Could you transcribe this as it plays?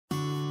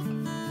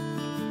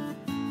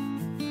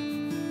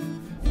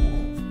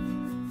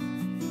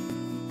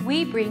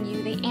we bring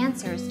you the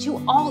answers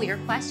to all your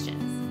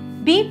questions.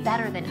 Be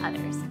better than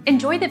others.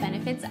 Enjoy the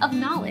benefits of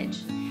knowledge.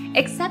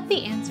 Accept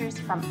the answers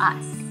from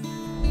us.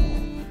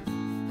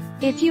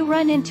 If you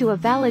run into a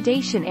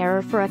validation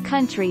error for a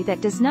country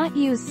that does not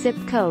use zip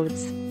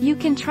codes, you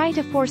can try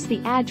to force the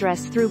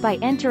address through by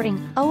entering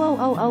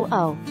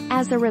 00000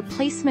 as a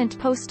replacement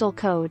postal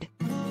code.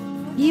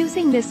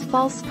 Using this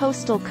false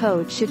postal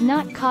code should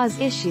not cause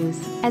issues,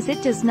 as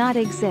it does not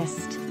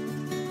exist.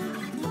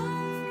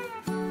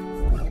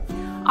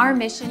 Our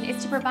mission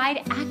is to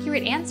provide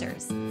accurate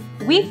answers.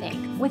 We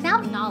think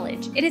without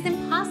knowledge, it is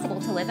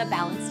impossible to live a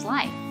balanced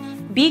life.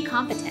 Be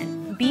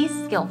competent, be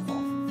skillful.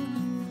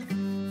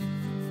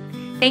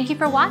 Thank you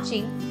for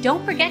watching.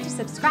 Don't forget to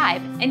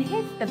subscribe and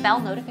hit the bell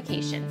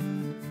notification.